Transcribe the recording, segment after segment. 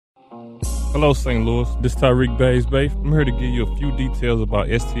Hello, St. Louis. This is Tyreek Bays-Bay. I'm here to give you a few details about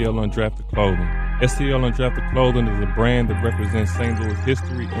STL Undrafted Clothing. STL Undrafted Clothing is a brand that represents St. Louis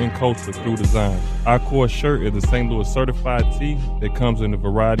history and culture through design. Our core shirt is a St. Louis certified tee that comes in a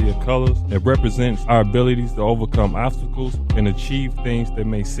variety of colors that represents our abilities to overcome obstacles and achieve things that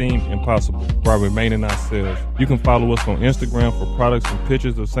may seem impossible while remaining ourselves. You can follow us on Instagram for products and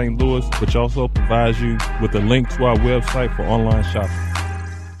pictures of St. Louis, which also provides you with a link to our website for online shopping.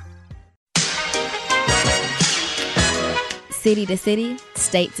 City to city,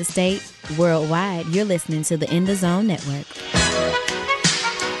 state to state, worldwide, you're listening to the In the Zone Network.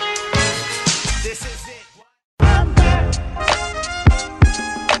 This is it. I'm back to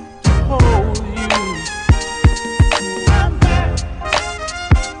hold you. I'm back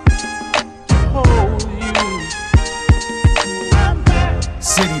to hold you. I'm back.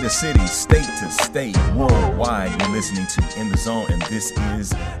 City to city, state to state, worldwide, you're listening to In the Zone, and this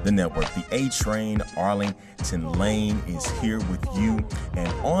is the network. The A-Train, Arlington Lane, is here with you, and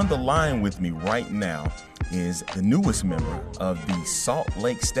on the line with me right now is the newest member of the Salt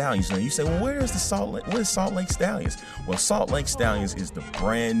Lake Stallions. Now you say, well, what is Salt Lake Stallions? Well, Salt Lake Stallions is the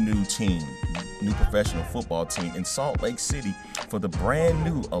brand new team, new professional football team in Salt Lake City for the brand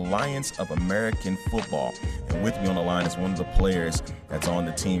new Alliance of American Football. And with me on the line is one of the players that's on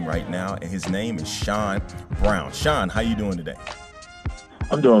the team right now, and his name is Sean Brown. Sean, how you doing today?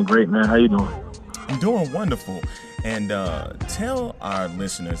 I'm doing great, man. How you doing? I'm doing wonderful. And tell our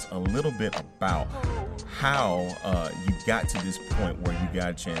listeners a little bit about how you got to this point where you got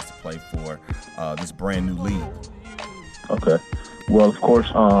a chance to play for this brand new league. Okay. Well, of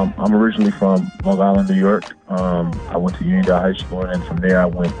course, I'm originally from Long Island, New York. I went to Uniondale High School, and then from there I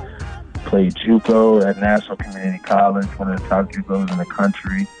played JUCO at National Community College, one of the top JUCOs in the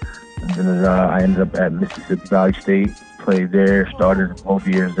country. And then I ended up at Mississippi Valley State, played there, started both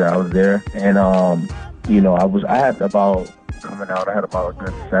years that I was there. And, I had about a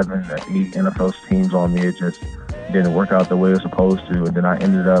good 7 to 8 NFL teams on me. It just didn't work out the way it was supposed to. And then I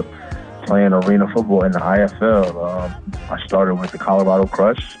ended up playing arena football in the IFL. I started with the Colorado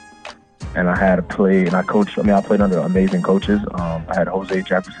Crush, and I played under amazing coaches. I had Jose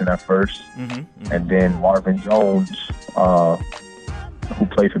Jefferson at first, and then Marvin Jones, who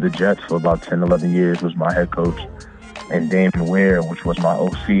played for the Jets for about 10, 11 years, was my head coach. And Damon Ware, which was my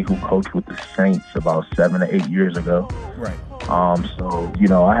OC, who coached with the Saints about 7 to 8 years ago. Right. I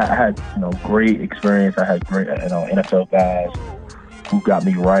had great experience. I had great NFL guys who got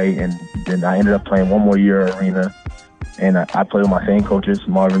me right, and then I ended up playing one more year at arena, and I played with my same coaches,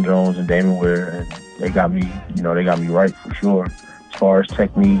 Marvin Jones and Damon Ware, and they got me right for sure as far as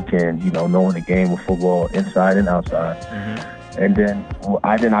technique and knowing the game of football inside and outside. Mm-hmm. And then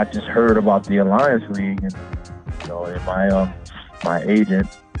I just heard about the Alliance League, and and my agent,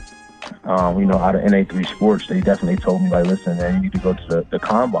 out of NA3 Sports, they definitely told me, like, listen, man, you need to go to the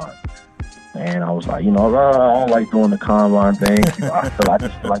combine. And I was like, I don't like doing the combine thing. I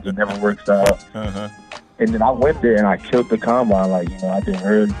just feel like it never works out. Uh-huh. And then I went there and I killed the combine. I did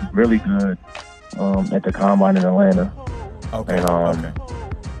really, really good at the combine in Atlanta. Okay. And, okay.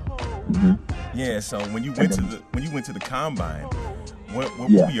 Mm-hmm. Yeah. So when you went to the combine, what were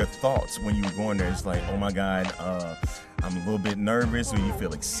your thoughts when you were going there? It's like, oh my God, I'm a little bit nervous. Or you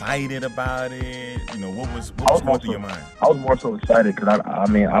feel excited about it? What was going through your mind? I was more so excited because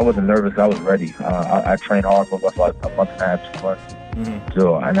I wasn't nervous. I was ready. I trained hard for about a month and a half, 2 months. Mm-hmm.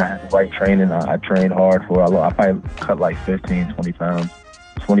 So, and I had the right training. I trained hard I probably cut like 15, 20 pounds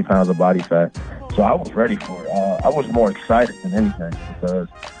of body fat. So I was ready for it. I was more excited than anything because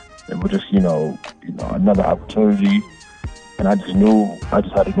it was just, another opportunity. And I just knew I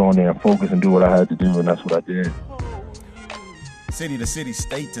just had to go in there and focus and do what I had to do, and that's what I did. City to city,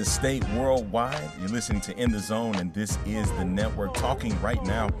 state to state, worldwide, you're listening to In the Zone, and this is the network, talking right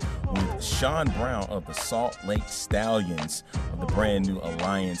now with Sean Brown of the Salt Lake Stallions of the brand new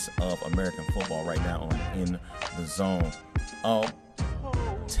Alliance of American Football right now on In the Zone.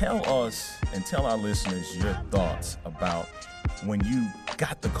 Tell us and tell our listeners your thoughts about when you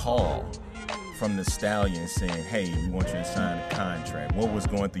got the call from the Stallions saying, hey, we want you to sign a contract. What was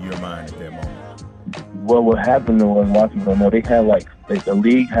going through your mind at that moment? Well, what happened was, a lot of people don't know, they had the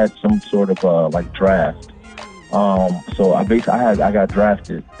league had some sort of draft. So I got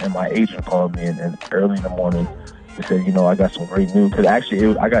drafted, and my agent called me and early in the morning and said, I got some great news. Because actually,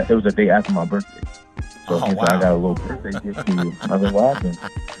 it was a day after my birthday. So he said, I got a little birthday gift for you. I was like, what happened?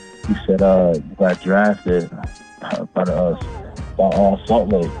 He said, you got drafted by Salt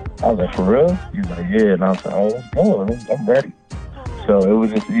Lake. I was like, for real? He was like, yeah. And I was like, oh, let's go. I'm ready. So it was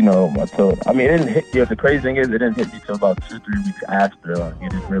just, it didn't hit you. The crazy thing is, it didn't hit me till about 2-3 weeks after.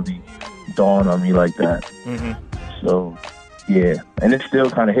 It didn't really dawn on me like that. Mm-hmm. So, yeah. And it still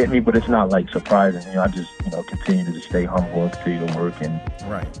kind of hit me, but it's not, like, surprising. I just, continue to just stay humble and continue to work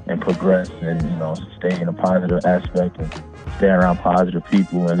and progress and, stay in a positive aspect and stay around positive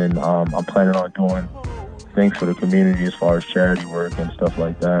people. And then I'm planning on doing things for the community as far as charity work and stuff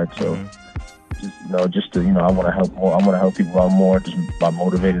like that. So, I want to help more. I want to help people out more just by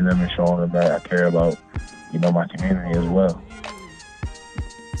motivating them and showing them that I care about, my community as well.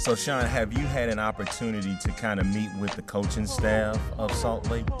 So, Sean, have you had an opportunity to kind of meet with the coaching staff of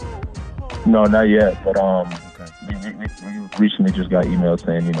Salt Lake? No, not yet. But Okay. we recently just got emails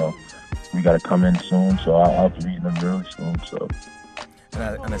saying, we got to come in soon. So I'll be meeting them really soon. So.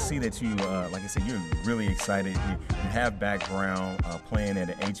 And I see that you, like I said, you're really excited. You have background playing at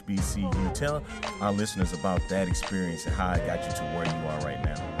an HBCU. Tell our listeners about that experience and how it got you to where you are right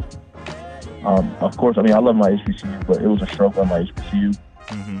now. Of course, I love my HBCU, but it was a struggle at my HBCU.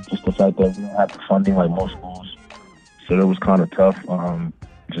 Mm-hmm. Just the fact that we don't have the funding like most schools. So it was kind of tough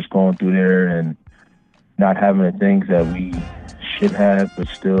just going through there and not having the things that we should have, but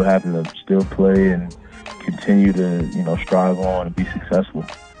still having to still play and continue to, strive on and be successful.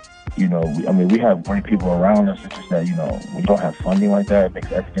 We have great people around us. It's just that, when you don't have funding like that, it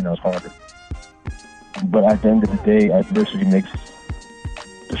makes everything else harder. But at the end of the day, adversity makes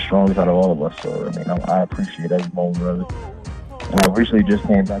the strongest out of all of us. So, I appreciate every moment of it. And I recently just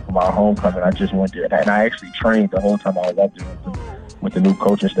came back from our homecoming. I just went there, and I actually trained the whole time I was up there with the new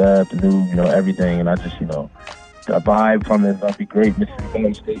coaching staff, the new, everything. And I just, the vibe from it is going to be great.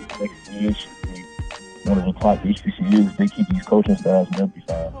 Mississippi State next year should be one of the top HBCUs. They keep these coaching styles, and they'll be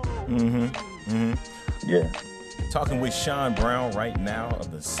fine. Mm-hmm. Mm-hmm. Yeah. Talking with Sean Brown right now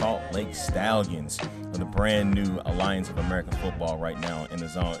of the Salt Lake Stallions of the brand new Alliance of American Football right now in the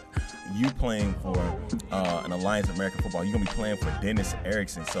zone. You playing for an Alliance of American Football. You're going to be playing for Dennis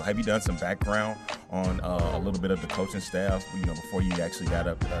Erickson. So have you done some background on a little bit of the coaching staff, before you actually got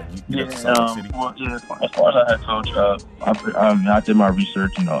up to Salt Lake City? Well, yeah, as far as I had coach, I did my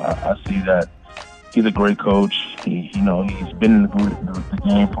research. I see that he's a great coach. He's been in the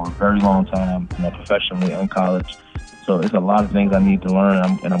game for a very long time, professionally and college. So there's a lot of things I need to learn,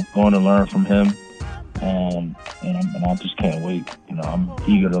 and I'm going to learn from him. And I just can't wait. I'm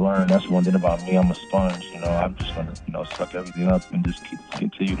eager to learn. That's one thing about me. I'm a sponge. I'm just gonna, suck everything up and just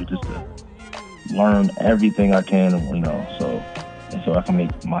continue to learn everything I can. So I can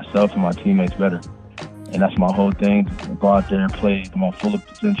make myself and my teammates better. And that's my whole thing: to go out there and play to my full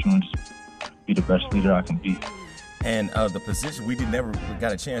potential and just be the best leader I can be. And the position, we never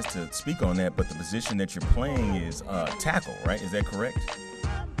got a chance to speak on that, but the position that you're playing is tackle, right? Is that correct?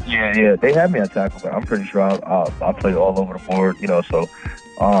 Yeah. They have me at tackle, but I'm pretty sure I'll play all over the board. So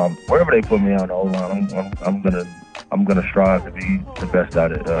wherever they put me on the O-line, I'm gonna strive to be the best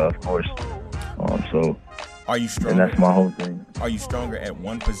at it, of course. So. Are you stronger? And that's my whole thing. Are you stronger at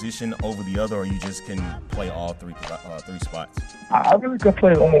one position over the other, or you just can play all three spots? I really can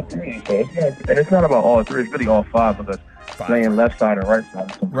play all three. So it's not about all three. It's really all five, because playing left side and right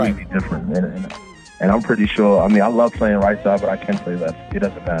side is completely different. And I'm pretty sure. I love playing right side, but I can play left. It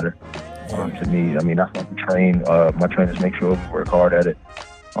doesn't matter to me. That's what I train. My trainers make sure we work hard at it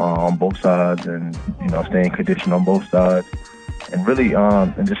on both sides, and stay in condition on both sides. And really,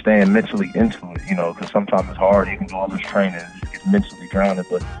 and just staying mentally into it, because sometimes it's hard. You can do all this training and just get mentally grounded.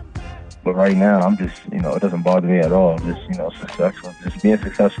 But right now, I'm just, it doesn't bother me at all. Just, successful. Just being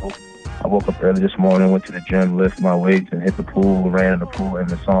successful. I woke up early this morning, went to the gym, lifted my weights, and hit the pool, ran in the pool and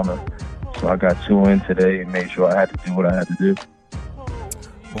the sauna. So I got 2 in today and made sure I had to do what I had to do.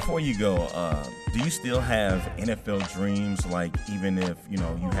 Before you go, do you still have NFL dreams? Like, even if you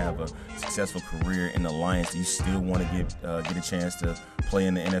have a successful career in the Alliance, do you still want to get a chance to play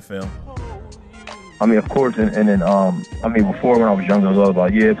in the NFL? Of course, and then before, when I was younger, it was all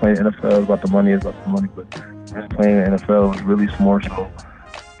about playing NFL, it's about the money, but just playing in the NFL was really more so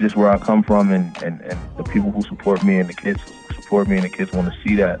just where I come from, and the people who support me and the kids who support me and the kids want to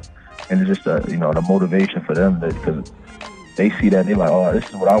see that, and it's just the motivation for them, because they see that, they're like, oh, this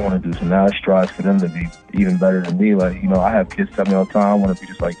is what I want to do. So now it strives for them to be even better than me. Like, I have kids tell me all the time, I want to be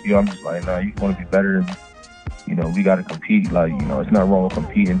just like you. I'm just like, no, you want to be better than, we got to compete. Like, it's not wrong with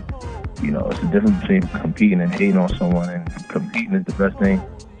competing. It's the difference between competing and hating on someone. And competing is the best thing.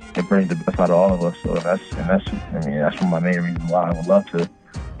 It brings the best out of all of us. So that's one of my main reasons why I would love to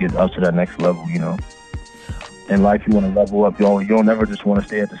get up to that next level, In life, you want to level up. You don't never just want to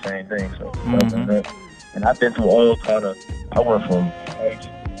stay at the same thing. So, and I've been through all kind of. I went from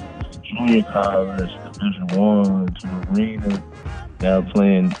junior college, Division I to arena. Now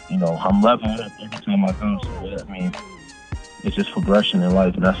playing, I'm leveling up every time I go. So it's just progression in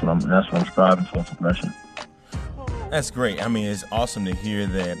life, and that's what I'm striving for, progression. That's great. I mean, it's awesome to hear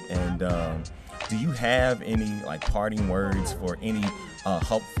that. And do you have any like parting words for any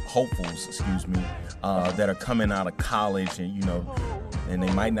hopefuls, that are coming out of college and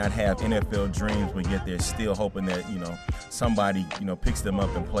they might not have NFL dreams, but yet they're still hoping that somebody picks them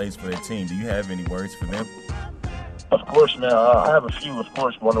up and plays for their team? Do you have any words for them? Of course, man. I have a few. Of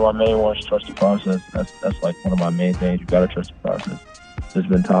course, one of my main ones, trust the process. That's like one of my main things. You gotta trust the process. There's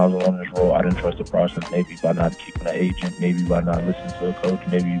been times along this road I didn't trust the process. Maybe by not keeping an agent. Maybe by not listening to a coach.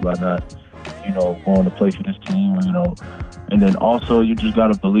 Maybe by not, going to play for this team. And then also you just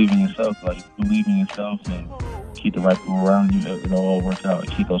gotta believe in yourself. Like believe in yourself and keep the right people around you. It all works out.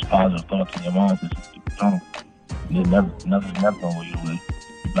 Keep those positive thoughts in your mind. Nothing's never going where you live.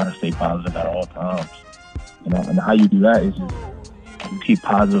 You gotta stay positive at all times. And how you do that is just you keep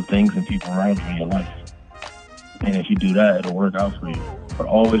positive things and people around you in your life. And if you do that, it'll work out for you. But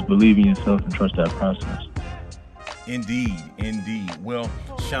always believe in yourself and trust that process. Indeed. Well,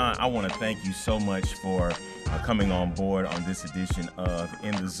 Sean, I want to thank you so much for coming on board on this edition of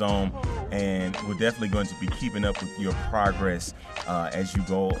In the Zone, and we're definitely going to be keeping up with your progress as you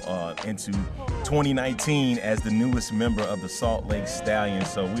go into 2019 as the newest member of the Salt Lake Stallions.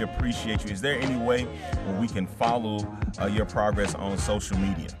 So we appreciate you. Is there any way where we can follow your progress on social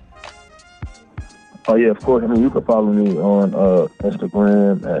media? Oh yeah, of course. I mean, you can follow me on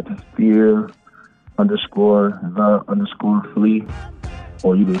Instagram at fear_the_flea,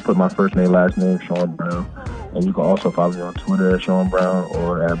 or you can put my first name, last name, Sean Brown. And you can also follow me on Twitter at Sean Brown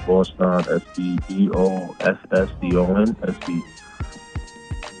or at Boston, SBOSSDON.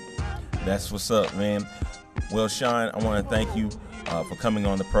 That's what's up, man. Well, Sean, I want to thank you for coming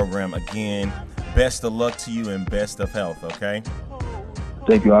on the program again. Best of luck to you and best of health, okay?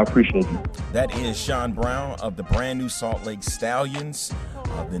 Thank you. I appreciate you. That is Sean Brown of the brand new Salt Lake Stallions,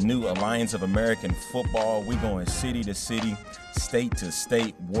 the new Alliance of American Football. We're going city to city, state to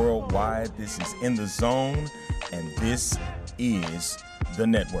state, worldwide. This is In the Zone, and this is The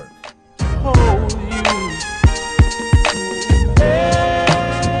Network.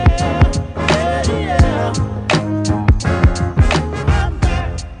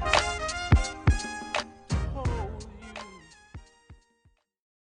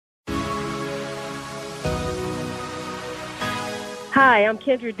 Hi, I'm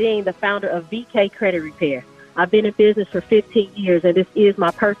Kendra Dean, the founder of VK Credit Repair. I've been in business for 15 years, and this is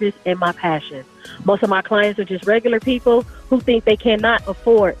my purpose and my passion. Most of my clients are just regular people who think they cannot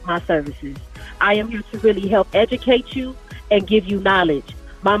afford my services. I am here to really help educate you and give you knowledge.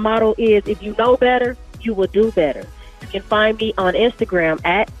 My motto is, if you know better, you will do better. You can find me on Instagram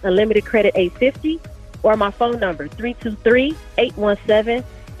at Unlimited Credit 850 or my phone number,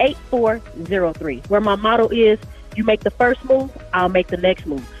 323-817-8403, where my motto is, you make the first move, I'll make the next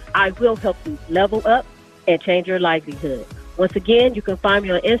move. I will help you level up and change your livelihood. Once again, you can find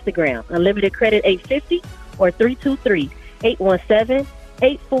me on Instagram, Unlimited Credit 850 or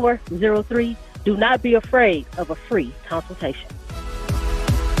 323-817-8403. Do not be afraid of a free consultation.